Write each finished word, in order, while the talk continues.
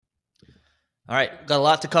All right, got a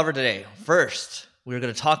lot to cover today. First, we're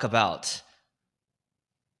going to talk about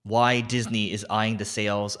why Disney is eyeing the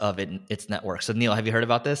sales of its network. So, Neil, have you heard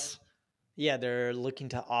about this? Yeah, they're looking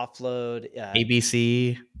to offload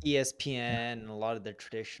ABC, ESPN and a lot of their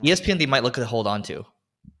traditional ESPN, they sports. might look to hold on to.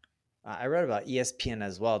 I read about ESPN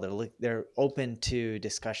as well. They're open to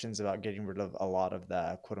discussions about getting rid of a lot of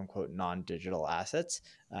the quote unquote non-digital assets,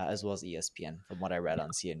 as well as ESPN, from what I read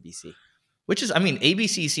on CNBC. Which is, I mean,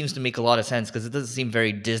 ABC seems to make a lot of sense because it doesn't seem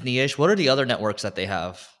very Disney-ish. What are the other networks that they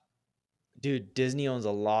have? Dude, Disney owns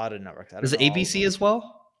a lot of networks. I don't Is it know all of ABC them. as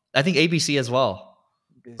well? I think ABC as well.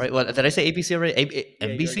 Right? Disney What did I say? owns. ABC already? Yeah, you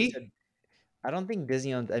already NBC? said. I don't think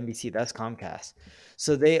Disney owns NBC. That's Comcast.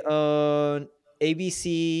 So they own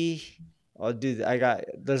ABC. Oh, dude,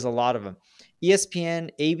 there's a lot of them. ESPN,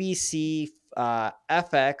 ABC,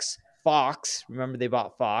 FX, Fox. Remember they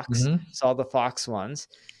bought Fox. Mm-hmm. So all the Fox ones.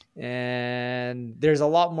 And there's a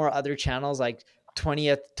lot more other channels like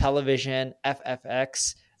 20th Television,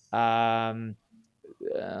 FFX, um,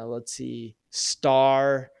 let's see,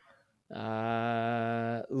 Star,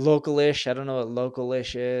 localish. I don't know what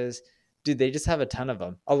localish is. Dude, they just have a ton of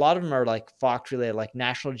them. A lot of them are like Fox related, like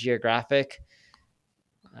National Geographic,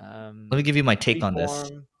 Let me give you my take on this.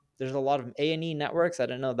 Freeform. There's a lot of A&E networks. I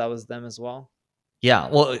didn't know that was them as well. Yeah,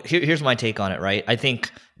 well, here's my take on it, right? I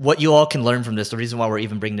think what you all can learn from this, the reason why we're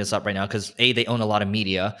even bringing this up right now, because A, they own a lot of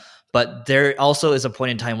media, but there also is a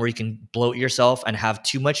point in time where you can bloat yourself and have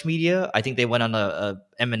too much media. I think they went on a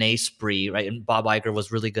M&A spree, right? And Bob Iger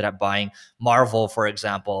was really good at buying Marvel, for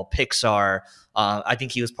example, Pixar. I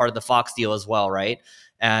think he was part of the Fox deal as well, right?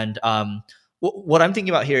 And what I'm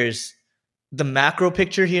thinking about here is the macro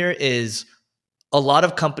picture here is a lot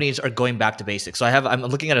of companies are going back to basics. So I'm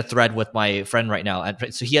looking at a thread with my friend right now,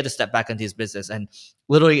 and so he had to step back into his business, and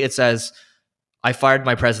literally it says, "I fired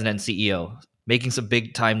my president and CEO, making some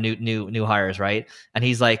big time new hires, right?" And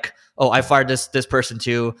he's like, "Oh, I fired this person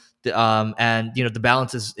too," and the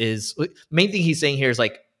balance is main thing he's saying here is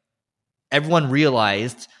like everyone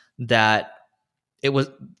realized that it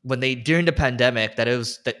was when they during the pandemic that it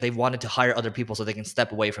was that they wanted to hire other people so they can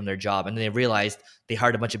step away from their job, and then they realized they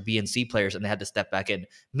hired a bunch of B and C players and they had to step back in,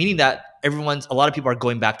 meaning that a lot of people are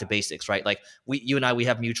going back to basics, right? Like you and I, we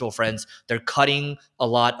have mutual friends. They're cutting a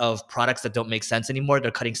lot of products that don't make sense anymore.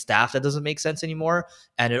 They're cutting staff that doesn't make sense anymore,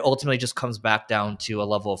 and it ultimately just comes back down to a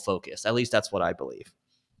level of focus. At least that's what I believe.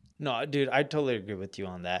 No, dude, I totally agree with you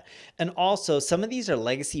on that. And also, some of these are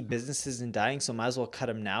legacy businesses and dying, so might as well cut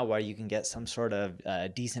them now while you can get some sort of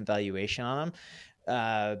decent valuation on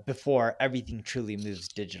them before everything truly moves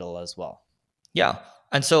digital as well. Yeah,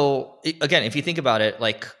 and so again, if you think about it,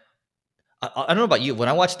 like I don't know about you. When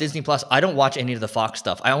I watch Disney Plus, I don't watch any of the Fox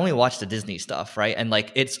stuff. I only watch the Disney stuff, right? And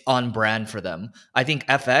like it's on brand for them. I think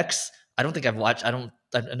FX. I don't think I've watched. I don't.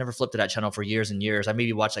 I've never flipped to that channel for years and years. I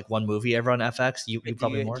maybe watched like one movie ever on FX. You Wait,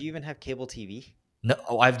 probably do more. you even have cable TV? No,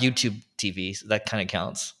 oh, I have YouTube TV. So that kind of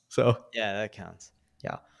counts. So Yeah, that counts.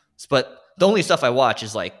 yeah, but the only stuff I watch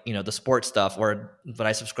is like the sports stuff, or but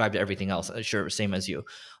I subscribe to everything else. Sure, same as you.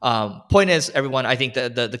 Point is, everyone. I think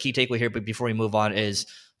the key takeaway here, but before we move on, is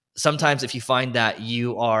sometimes if you find that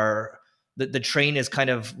you are the train is kind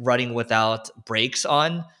of running without brakes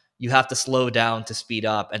on, you have to slow down to speed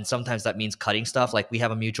up, and sometimes that means cutting stuff. Like we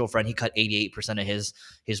have a mutual friend, he cut 88% of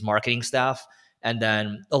his marketing staff. And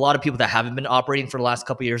then a lot of people that haven't been operating for the last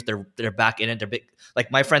couple of years, they're back in it. They're big.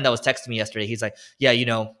 Like my friend that was texting me yesterday, he's like, "Yeah,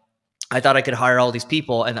 I thought I could hire all these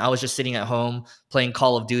people, and I was just sitting at home playing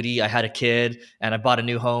Call of Duty. I had a kid, and I bought a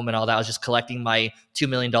new home, and all that. I was just collecting my $2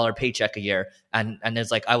 million paycheck a year, and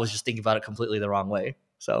it's like I was just thinking about it completely the wrong way."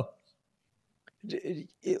 So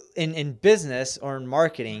In business or in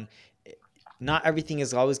marketing, not everything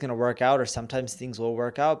is always going to work out, or sometimes things will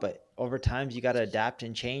work out, but over time you got to adapt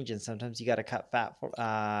and change, and sometimes you got to cut fat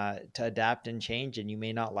to adapt and change, and you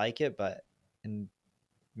may not like it, but in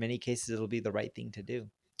many cases it'll be the right thing to do.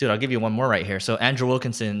 dude, I'll give you one more right here. So Andrew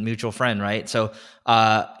Wilkinson, mutual friend, right? So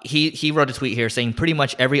he wrote a tweet here saying pretty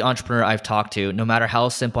much every entrepreneur I've talked to, no matter how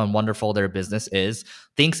simple and wonderful their business is,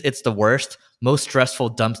 thinks it's the worst, most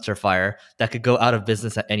stressful dumpster fire that could go out of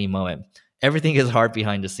business at any moment. Everything is hard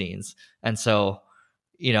behind the scenes, and so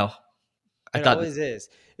you know, I It thought, always is.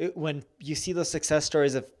 When you see those success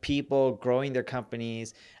stories of people growing their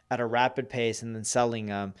companies at a rapid pace and then selling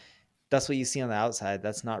them, that's what you see on the outside.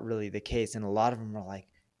 That's not really the case. And a lot of them are like,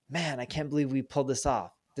 man, I can't believe we pulled this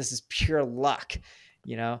off. This is pure luck.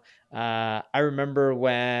 You know, I remember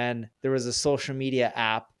when there was a social media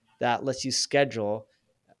app that lets you schedule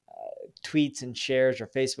tweets and shares or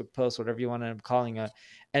Facebook posts, whatever you want to end up calling it,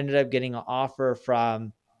 ended up getting an offer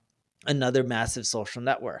from another massive social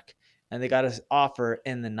network. and they got an offer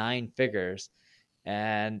in the nine figures.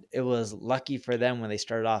 And it was lucky for them when they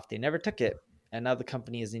started off. They never took it. And now the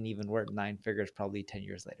company isn't even worth nine figures probably 10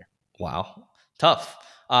 years later. Wow, tough.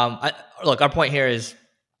 Look, our point here is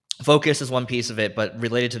focus is one piece of it, but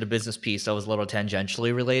related to the business piece that was a little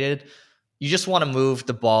tangentially related. You just want to move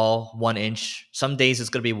the ball 1 inch. Some days it's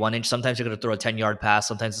going to be 1 inch. Sometimes you're going to throw a 10-yard pass.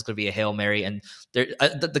 Sometimes it's going to be a Hail Mary. And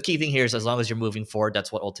the key thing here is as long as you're moving forward,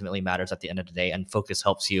 that's what ultimately matters at the end of the day. And focus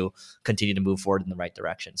helps you continue to move forward in the right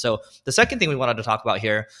direction. So the second thing we wanted to talk about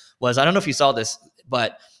here was, I don't know if you saw this,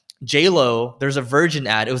 but J Lo, there's a Virgin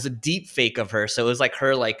ad. It was a deep fake of her, so it was like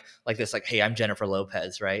her, like this, like, "Hey, I'm Jennifer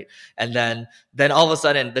Lopez," right? And then all of a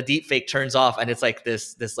sudden, the deep fake turns off, and it's like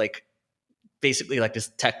this like basically like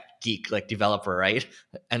this tech geek like developer, right?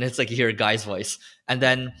 And it's like you hear a guy's voice, and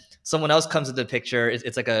then someone else comes into the picture.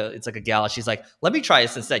 It's like a gal. She's like, "Let me try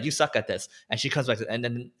this instead. You suck at this." And she comes back, and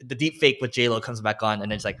then the deep fake with J Lo comes back on,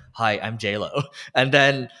 and it's like, "Hi, I'm J Lo." And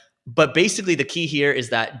then, but basically, the key here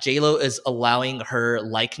is that J Lo is allowing her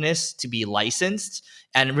likeness to be licensed.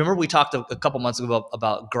 And remember, we talked a couple months ago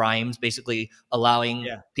about Grimes basically allowing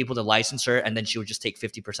Yeah. people to license her, and then she would just take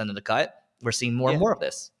 50% of the cut. We're seeing more and Yeah. more of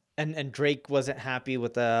this. And Drake wasn't happy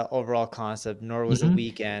with the overall concept, nor was the Mm-hmm.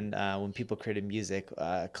 weekend when people created music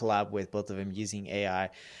collab with both of them using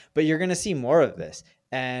AI. But you're gonna see more of this,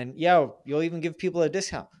 and yeah, you'll even give people a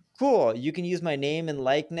discount. Cool, you can use my name and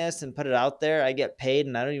likeness and put it out there. I get paid,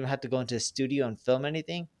 and I don't even have to go into a studio and film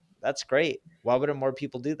anything. That's great. Why wouldn't more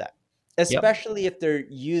people do that? Yep. Especially if they're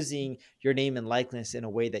using your name and likeness in a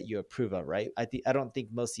way that you approve of, right? I don't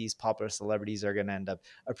think most of these popular celebrities are gonna end up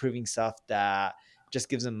approving stuff that just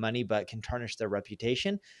gives them money but can tarnish their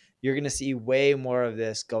reputation. You're going to see way more of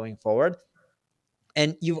this going forward.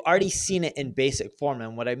 And you've already seen it in basic form.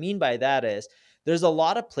 And what I mean by that is there's a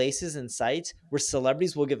lot of places and sites where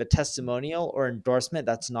celebrities will give a testimonial or endorsement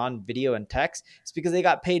that's non-video and text. It's because they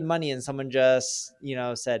got paid money and someone just,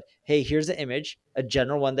 said, "Hey, here's an image, a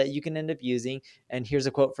general one that you can end up using, and here's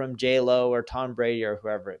a quote from J Lo or Tom Brady or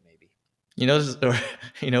whoever it may be." You know,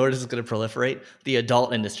 you know where this is going to proliferate? The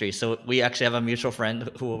adult industry. So we actually have a mutual friend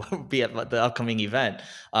who will be at the upcoming event.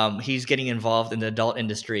 He's getting involved in the adult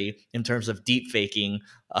industry in terms of deep faking.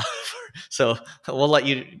 Uh, so we'll let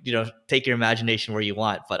take your imagination where you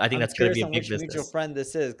want, but I think I'm that's going to curious be a on big which mutual business. friend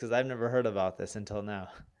this is because I've never heard about this until now.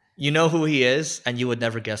 You know who he is, and you would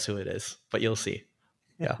never guess who it is, but you'll see.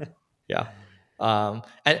 Yeah, yeah. And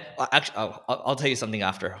actually, I'll tell you something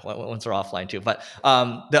after once we're offline too. But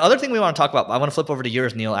the other thing we want to talk about, I want to flip over to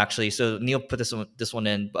yours, Neil. Actually, so Neil put this one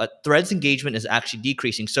in, but Threads engagement is actually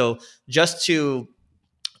decreasing. So just to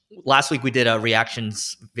last week we did a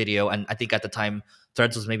reactions video, and I think at the time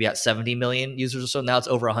Threads was maybe at 70 million users or so. Now it's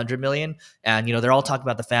over 100 million, and they're all talking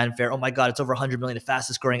about the fanfare. Oh my god, it's over 100 million, the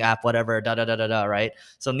fastest growing app, whatever. Da da da da da. Right.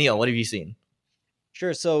 So Neil, what have you seen?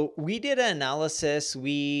 Sure. So we did an analysis.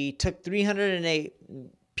 We took 308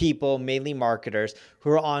 people, mainly marketers,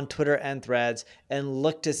 who are on Twitter and Threads, and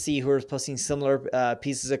looked to see who was posting similar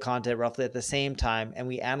pieces of content roughly at the same time. And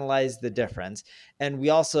we analyzed the difference. And we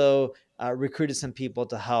also recruited some people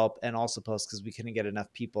to help and also post because we couldn't get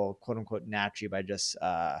enough people, quote unquote, naturally by just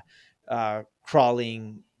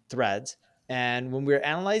crawling Threads. And when we were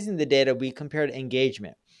analyzing the data, we compared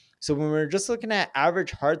engagement. So when we were just looking at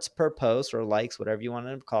average hearts per post or likes, whatever you want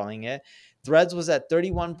to end up calling it, Threads was at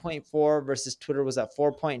 31.4 versus Twitter was at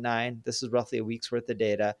 4.9. This is roughly a week's worth of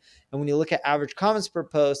data. And when you look at average comments per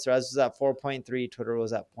post, Threads was at 4.3, Twitter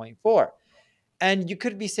was at 0.4. And you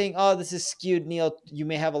could be saying, "Oh, this is skewed, Neil. You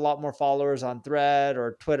may have a lot more followers on Thread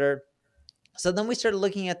or Twitter." So then we started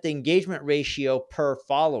looking at the engagement ratio per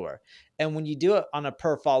follower. And when you do it on a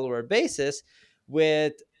per follower basis,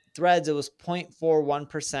 with Threads, it was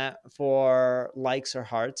 0.41% for likes or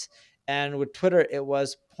hearts. And with Twitter, it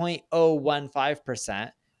was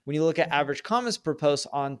 0.015%. When you look at average comments per post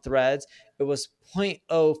on Threads, it was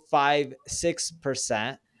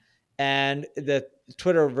 0.056%, and the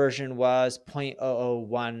Twitter version was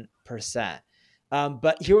 0.001%.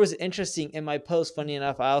 But here was interesting in my post. Funny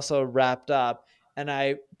enough, I also wrapped up and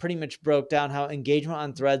I pretty much broke down how engagement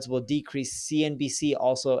on Threads will decrease. CNBC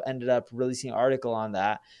also ended up releasing an article on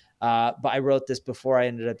that. But I wrote this before I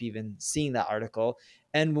ended up even seeing that article.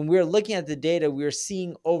 And when we were looking at the data, we were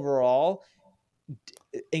seeing overall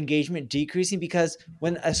engagement decreasing because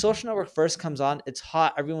when a social network first comes on, it's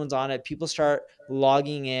hot, everyone's on it, people start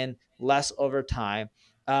logging in less over time.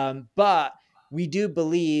 But we do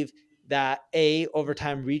believe that over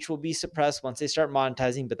time reach will be suppressed once they start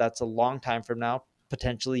monetizing, but that's a long time from now,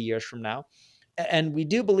 potentially years from now. And we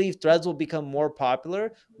do believe Threads will become more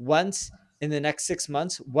popular once in the next 6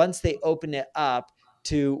 months, once they open it up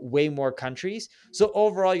to way more countries. So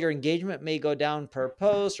overall, your engagement may go down per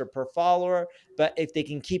post or per follower, but if they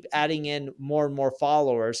can keep adding in more and more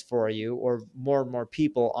followers for you or more and more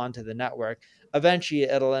people onto the network, eventually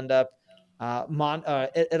it'll end up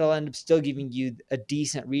it'll end up still giving you a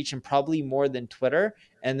decent reach and probably more than Twitter.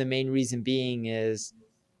 And the main reason being is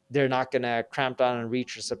they're not going to cramp down on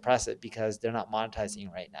reach or suppress it because they're not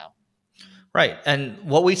monetizing right now. Right. And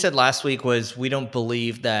what we said last week was we don't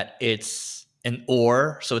believe that it's an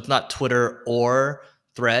or. So it's not Twitter or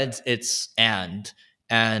Threads, it's and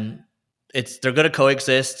it's they're going to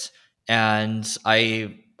coexist. And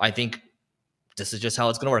I think this is just how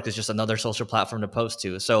it's going to work. It's just another social platform to post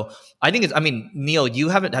to. So I think it's, I mean, Neil,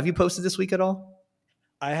 have you posted this week at all?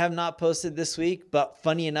 I have not posted this week, but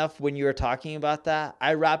funny enough, when you were talking about that,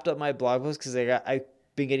 I wrapped up my blog post because I've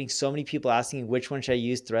been getting so many people asking which one should I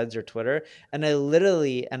use, Threads or Twitter, and I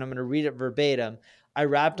literally, and I'm going to read it verbatim. I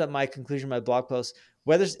wrapped up my conclusion, my blog post.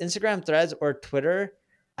 Whether it's Instagram, Threads, or Twitter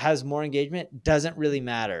has more engagement doesn't really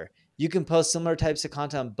matter. You can post similar types of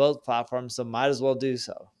content on both platforms, so might as well do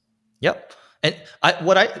so. Yep. And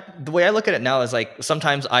the way I look at it now is like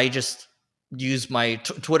sometimes I just use my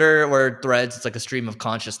Twitter or Threads. It's like a stream of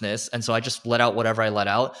consciousness, and so I just let out whatever I let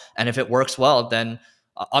out. And if it works well, then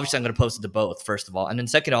obviously I'm going to post it to both. First of all, and then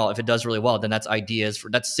second of all, if it does really well, then that's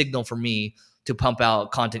signal for me to pump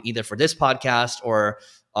out content either for this podcast or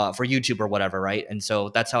for YouTube or whatever, right? And so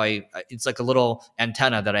that's how it's like a little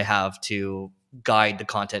antenna that I have to guide the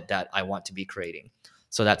content that I want to be creating.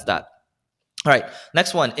 So that's that. All right,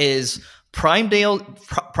 next one is Prime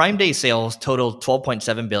Day sales totaled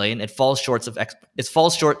 12.7 billion. It falls short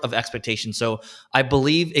of expectations. So I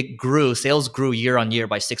believe sales grew year on year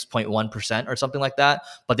by 6.1% or something like that,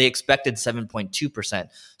 but they expected 7.2%.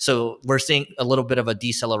 So we're seeing a little bit of a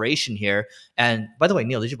deceleration here. And by the way,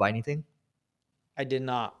 Neil, did you buy anything? I did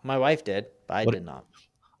not. My wife did, but I did not.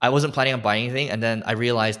 I wasn't planning on buying anything, and then I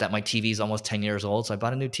realized that my TV is almost 10 years old, so I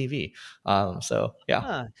bought a new TV. So yeah.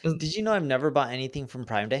 Huh. Did you know I've never bought anything from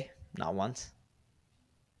Prime Day? Not once.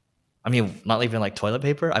 I mean, not even like toilet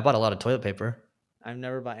paper. I bought a lot of toilet paper. I've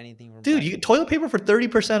never bought anything from Dude, Prime you Day. get toilet paper for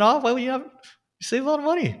 30% off? Why would you save a lot of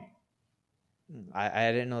money?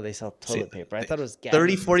 I didn't know they sell toilet paper. I thought it was 30,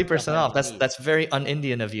 gadgets and stuff 40% I off. would need. That's very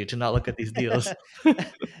un-Indian of you to not look at these deals.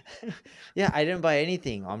 Yeah, I didn't buy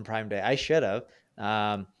anything on Prime Day. I should have.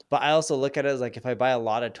 But I also look at it as like if I buy a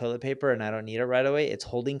lot of toilet paper and I don't need it right away, it's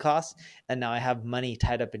holding costs. And now I have money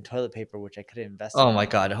tied up in toilet paper, which I could have invested Oh in my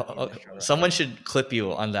making God. money in the short run. Someone should clip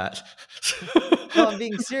you on that. No, I'm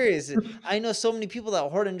being serious. I know so many people that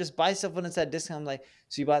hoard and just buy stuff when it's at discount. I'm like,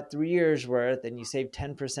 so you bought 3 years worth and you saved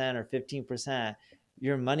 10% or 15%.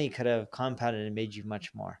 Your money could have compounded and made you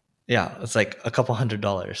much more. Yeah, it's like a couple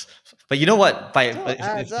 $100. But you know what? No, it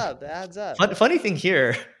adds up. It adds up. Funny thing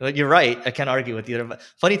here, like you're right. I can't argue with you. But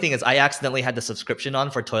funny thing is, I accidentally had the subscription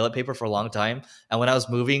on for toilet paper for a long time, and when I was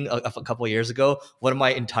moving a couple of years ago, one of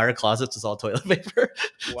my entire closets was all toilet paper.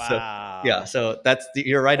 So yeah, Wow. so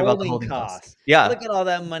you're right about the Holding holding costs. costs. Yeah, Look at all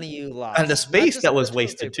that money you and the lost. Not space just that on the was toilet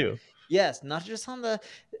wasted paper. too. Yes, not just on the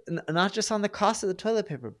cost of the toilet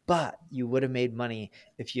paper, but you would have made money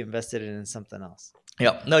if you invested it in something else.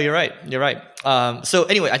 Yeah, no, you're right. You're right. So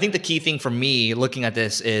anyway, I think the key thing for me looking at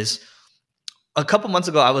this is a couple months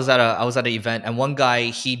ago, I was at an event, and one guy,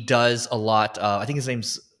 he does a lot. I think his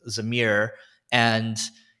name's Zamir, and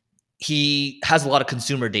he has a lot of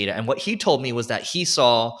consumer data. And what he told me was that he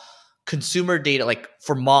saw consumer data, like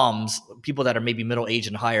for moms, people that are maybe middle age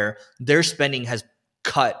and higher, their spending has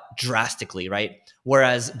cut drastically, right?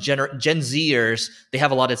 Whereas Gen Zers, they have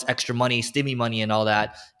a lot of extra money, stimmy money, and all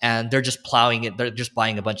that, and they're just plowing it. They're just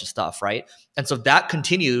buying a bunch of stuff, right? And so that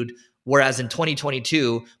continued. Whereas in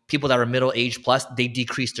 2022, people that are middle age plus, they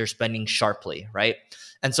decreased their spending sharply, right?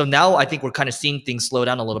 And so now I think we're kind of seeing things slow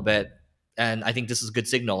down a little bit, and I think this is a good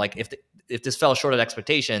signal. Like if this fell short of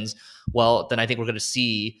expectations, well, then I think we're going to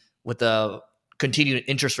see with the continued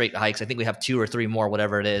interest rate hikes. I think we have 2 or 3 more,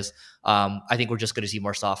 whatever it is. I think we're just going to see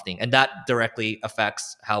more softening, and that directly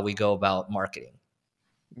affects how we go about marketing.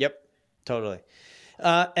 Yep, totally.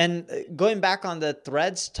 And going back on the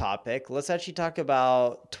Threads topic, let's actually talk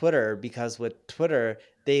about Twitter, because with Twitter,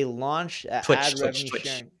 they launched ad revenue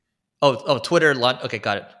sharing. Oh, Twitter. Okay,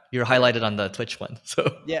 got it. You're highlighted on the Twitch one.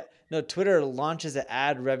 So yeah, no, Twitter launches an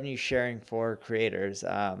ad revenue sharing for creators.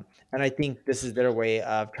 And I think this is their way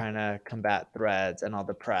of trying to combat Threads and all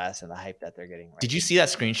the press and the hype that they're getting right Did you see that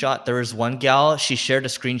screenshot? There was one gal, she shared a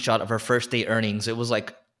screenshot of her first day earnings. It was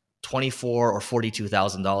like $24,000 or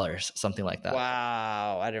 $42,000, something like that.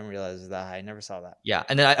 Wow, I didn't realize it was that high. I never saw that. Yeah,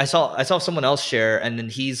 and then I saw someone else share, and then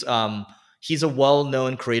he's He's a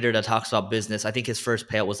well-known creator that talks about business. I think his first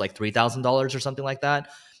payout was like $3,000 or something like that.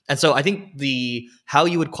 And so I think the how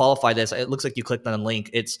you would qualify this, it looks like you clicked on a link.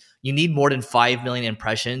 It's you need more than 5 million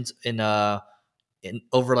impressions in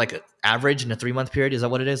over like an average in a 3 month period. Is that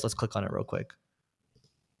what it is? Let's click on it real quick.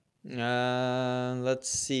 Let's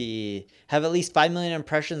see. Have at least 5 million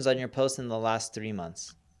impressions on your post in the last 3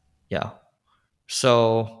 months. Yeah.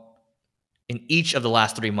 So in each of the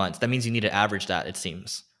last 3 months, that means you need to average that, it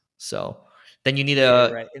seems. So then you need Yeah, you're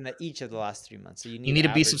to right. In each of the last 3 months. So you you need need to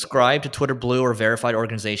to be average that. subscribed to Twitter Blue or verified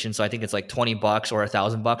organization. So I think it's like $20 or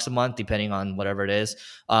 $1,000 a month, depending on whatever it is.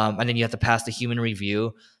 And then you have to pass the human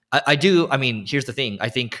review. I do. I mean, here's the thing. I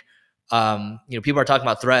think people are talking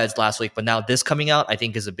about Threads last week, but now this coming out, I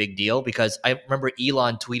think is a big deal because I remember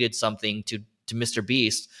Elon tweeted something to Mr.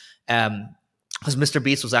 Beast, because Mr.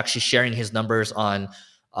 Beast was actually sharing his numbers on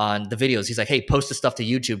the videos. He's like, "Hey, post this stuff to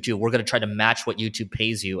YouTube too. We're going to try to match what YouTube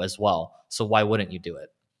pays you as well. So why wouldn't you do it?"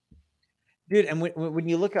 Dude, and when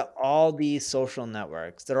you look at all these social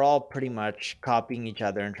networks, they're all pretty much copying each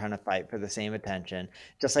other and trying to fight for the same attention.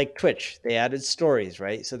 Just like Twitch, they added stories,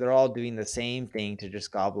 right? So they're all doing the same thing to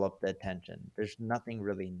just gobble up the attention. There's nothing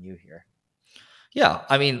really new here. Yeah,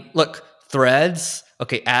 I mean, look, Threads,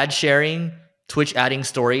 okay, ad sharing, Twitch adding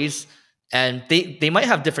stories, and they might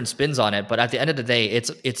have different spins on it, but at the end of the day,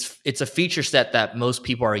 it's a feature set that most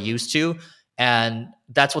people are used to, and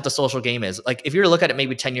that's what the social game is. Like if you were to look at it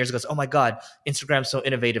maybe 10 years ago, it's, oh my god, Instagram's so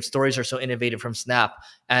innovative, stories are so innovative from Snap,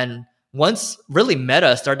 and once really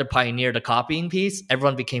Meta started to pioneer the copying piece,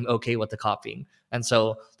 everyone became okay with the copying, and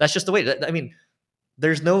so that's just the way. I mean,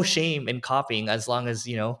 there's no shame in copying as long as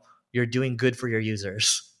you're doing good for your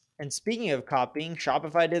users. And speaking of copying,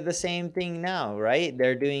 Shopify did the same thing now, right?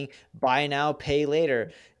 They're doing buy now, pay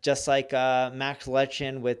later, just like Max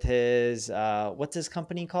Levchin with his what's his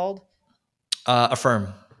company called?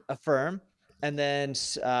 Affirm. Affirm. And then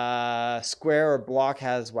Square or Block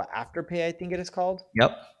has what, Afterpay, I think it is called.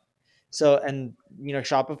 Yep. So, and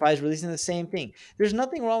Shopify is releasing the same thing. There's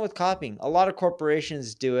nothing wrong with copying. A lot of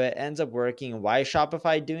corporations do it, ends up working. Why is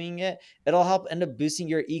Shopify doing it? It'll help end up boosting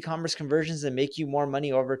your e-commerce conversions and make you more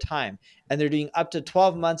money over time. And they're doing up to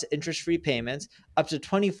 12 months interest-free payments, up to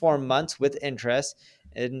 24 months with interest.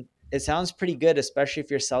 And it sounds pretty good, especially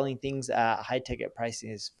if you're selling things at high ticket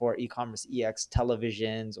prices for e-commerce EX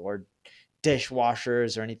televisions or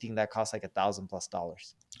dishwashers or anything that costs like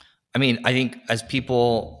 $1,000+. I mean, I think as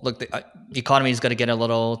people look, the economy is going to get a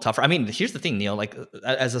little tougher. I mean, here's the thing, Neil. Like,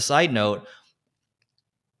 as a side note,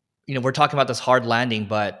 we're talking about this hard landing,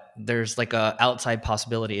 but there's like a outside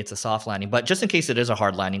possibility it's a soft landing. But just in case it is a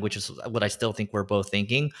hard landing, which is what I still think we're both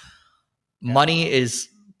thinking, Yeah. money is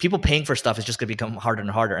people paying for stuff is just going to become harder and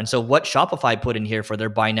harder. And so what Shopify put in here for their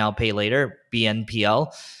buy now, pay later,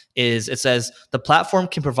 BNPL, is it says the platform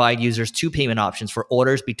can provide users two payment options for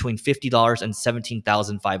orders between $50 and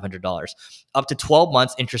 $17,500, up to 12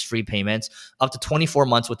 months interest-free payments, up to 24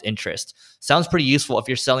 months with interest. Sounds pretty useful if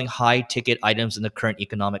you're selling high-ticket items in the current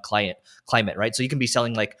economic climate, right? So you can be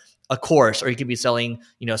selling like a course, or you could be selling,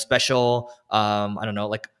 special, I don't know,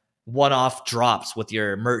 like one-off drops with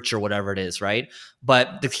your merch or whatever it is, right?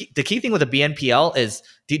 But the key thing with a BNPL is,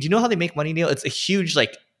 do you know how they make money, Neil? It's a huge,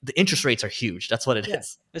 like, the interest rates are huge. That's what it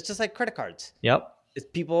is. It's just like credit cards. Yep. It's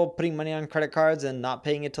people putting money on credit cards and not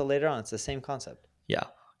paying it till later on. It's the same concept. Yeah.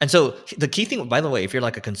 And so the key thing, by the way, if you're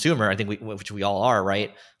like a consumer, I think which we all are,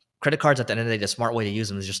 right? Credit cards at the end of the day, the smart way to use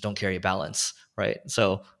them is just don't carry a balance, right?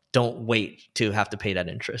 So don't wait to have to pay that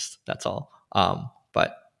interest. That's all.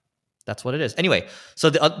 But that's what it is. Anyway, so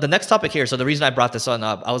the next topic here. So the reason I brought this on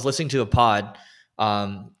up, I was listening to a pod,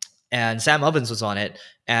 and Sam Ovens was on it.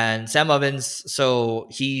 And Sam Ovens, so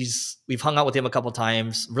we've hung out with him a couple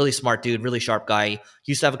times. Really smart dude, really sharp guy. He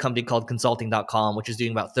used to have a company called consulting.com, which is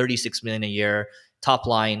doing about 36 million a year, top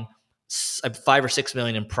line, 5 or 6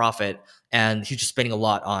 million in profit. And he's just spending a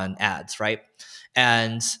lot on ads, right?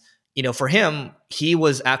 And, for him, he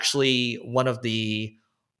was actually one of the,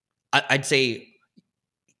 I'd say,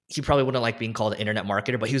 he probably wouldn't like being called an internet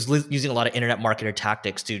marketer, but he was using a lot of internet marketer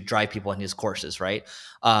tactics to drive people in his courses, right?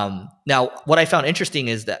 Now, what I found interesting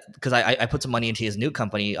is that, because I put some money into his new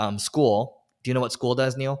company, School. Do you know what School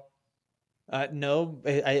does, Neil? No,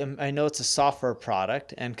 I know it's a software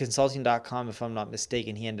product, and consulting.com, if I'm not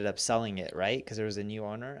mistaken, he ended up selling it, right? Because there was a new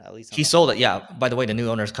owner, at least. He sold it, yeah. By the way, the new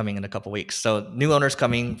owner's coming in a couple weeks. So new owner's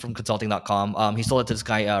coming from consulting.com. He sold it to this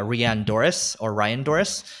guy, Ryan Doris.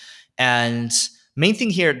 And main thing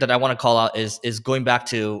here that I want to call out is going back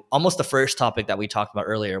to almost the first topic that we talked about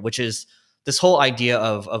earlier, which is this whole idea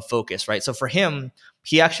of focus, right? So for him,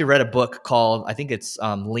 he actually read a book called, I think it's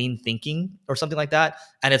Lean Thinking or something like that.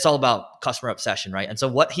 And it's all about customer obsession, right? And so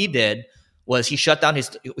what he did was he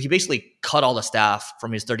basically cut all the staff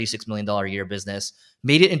from his $36 million a year business,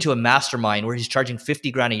 made it into a mastermind where he's charging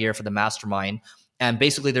 50 grand a year for the mastermind. And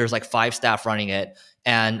basically there's like 5 staff running it.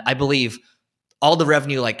 And I believe all the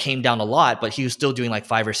revenue like came down a lot, but he was still doing like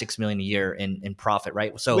 5 or 6 million a year in profit,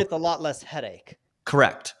 right? So with a lot less headache.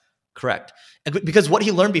 correct. Correct. Because what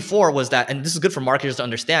he learned before was that, and this is good for marketers to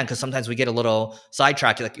understand, because sometimes we get a little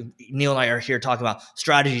sidetracked. Like Neil and I are here talking about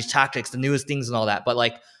strategies, tactics, the newest things and all that. But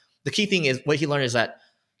like the key thing is what he learned is that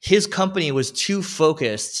his company was too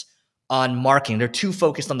focused on marketing. They're too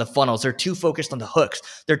focused on the funnels. They're too focused on the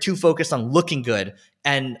hooks. They're too focused on looking good.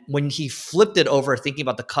 And when he flipped it over thinking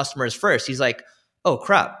about the customers first, he's like, oh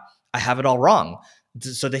crap, I have it all wrong.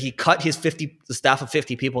 So that he cut the staff of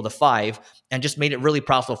 50 people to 5 and just made it really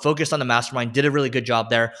profitable, focused on the mastermind, did a really good job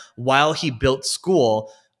there while he built school,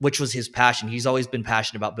 which was his passion. He's always been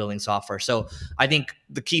passionate about building software. So I think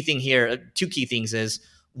the key thing here, 2 key things is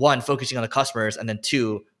 1, focusing on the customers, and then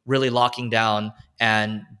 2, really locking down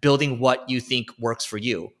and building what you think works for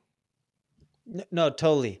you. No,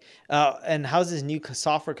 totally. And how's his new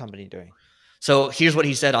software company doing? So here's what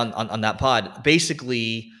he said on that pod.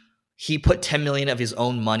 Basically, he put 10 million of his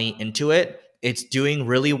own money into it. It's doing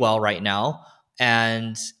really well right now.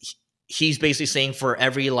 And he's basically saying for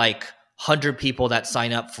every like 100 people that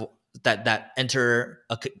sign up for that enter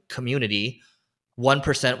a community,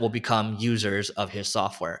 1% will become users of his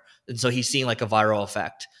software. And so he's seeing like a viral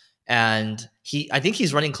effect. And I think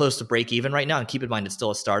he's running close to break even right now. And keep in mind, it's still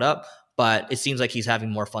a startup, but it seems like he's having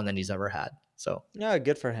more fun than he's ever had. So yeah,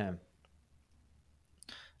 good for him.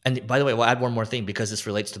 And by the way, we'll add one more thing because this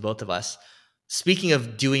relates to both of us. Speaking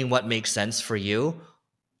of doing what makes sense for you,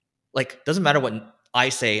 like doesn't matter what I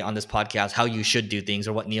say on this podcast, how you should do things,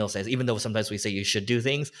 or what Neil says, even though sometimes we say you should do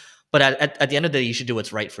things. But at the end of the day, you should do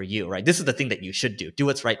what's right for you, right? This is the thing that you should do. Do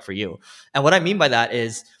what's right for you. And what I mean by that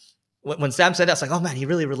is when Sam said that, it's like, oh man, he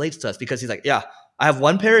really relates to us, because he's like, yeah, I have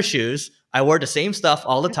one pair of shoes. I wear the same stuff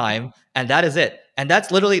all the time, and that is it. And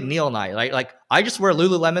that's literally Neil and I, right? Like I just wear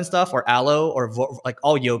Lululemon stuff or Aloe or like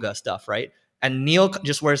all yoga stuff, right? And Neil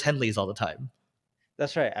just wears Henleys all the time.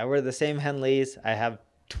 That's right. I wear the same Henleys. I have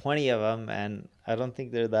 20 of them, and I don't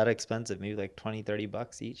think they're that expensive. Maybe like 20,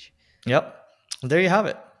 $30 each. Yep. There you have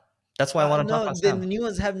it. That's why I want to talk No, about the Sam. new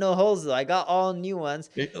ones have no holes though. I got all new ones.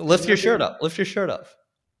 Lift your shirt up. Lift your shirt up.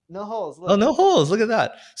 No holes. Oh, Look. no holes. Look at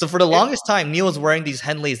that. So for the longest time, Neil was wearing these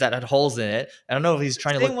Henleys that had holes in it. I don't know if he's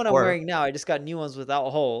trying to Same look one I'm poor. wearing now. I just got new ones without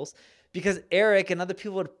holes because Eric and other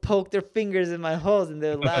people would poke their fingers in my holes and they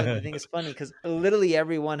would laugh. I think it's funny because literally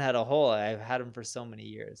everyone had a hole. I've had them for so many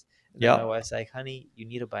years. And then my wife's like, honey, you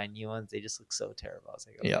need to buy new ones. They just look so terrible. I was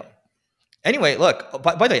like, okay. Yeah. Anyway, look,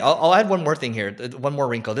 by the way, I'll add one more thing here, one more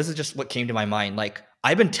wrinkle. This is just what came to my mind. Like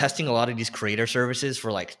I've been testing a lot of these creator services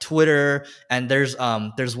for like Twitter, and there's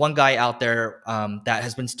one guy out there that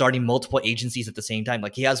has been starting multiple agencies at the same time.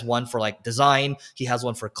 Like he has one for like design, he has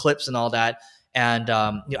one for clips and all that. And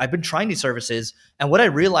I've been trying these services, and what I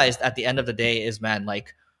realized at the end of the day is, man,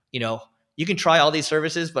 like you can try all these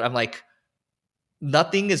services, but I'm like,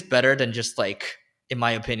 nothing is better than just like, in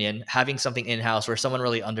my opinion, having something in-house where someone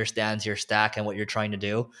really understands your stack and what you're trying to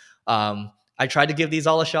do. I tried to give these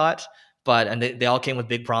all a shot, and they all came with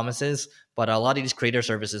big promises. But a lot of these creator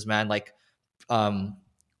services, man, like,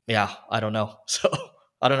 yeah, I don't know. So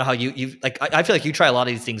I don't know how you like. I feel like you try a lot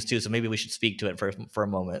of these things too. So maybe we should speak to it for a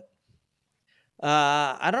moment.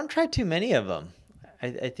 I don't try too many of them.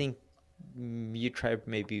 I think you try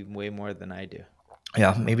maybe way more than I do.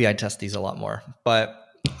 Yeah, maybe I test these a lot more. But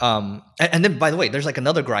and then by the way, there's like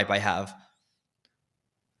another gripe I have.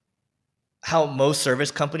 How most service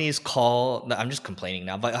companies call, I'm just complaining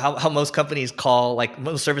now, but how most companies call, like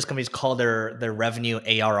most service companies call their revenue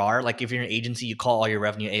ARR. Like if you're an agency, you call all your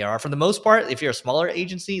revenue ARR. For the most part, if you're a smaller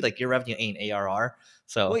agency, like your revenue ain't ARR.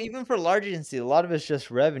 So well, even for large agencies, a lot of it's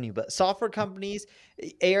just revenue. But software companies,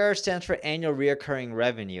 ARR stands for annual reoccurring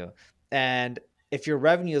revenue. And if your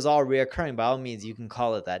revenue is all reoccurring, by all means, you can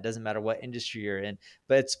call it that. It doesn't matter what industry you're in.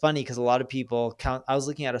 But it's funny because a lot of people count. I was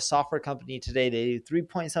looking at a software company today. They do 3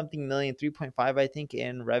 point something million, 3.5, I think,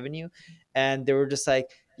 in revenue. And they were just like,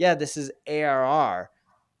 yeah, this is ARR.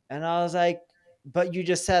 And I was like, but you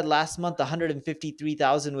just said last month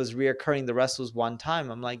 153,000 was reoccurring, the rest was one time.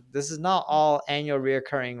 I'm like, this is not all annual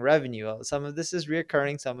reoccurring revenue. Some of this is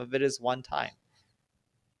reoccurring, some of it is one time.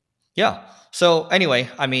 Yeah. So anyway,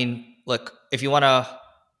 I mean, look, if you want to,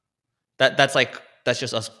 that's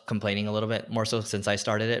just us complaining a little bit more so since I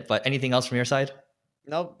started it. But anything else from your side?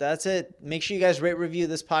 Nope, that's it. Make sure you guys rate, review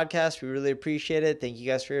this podcast. We really appreciate it. Thank you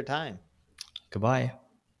guys for your time. Goodbye.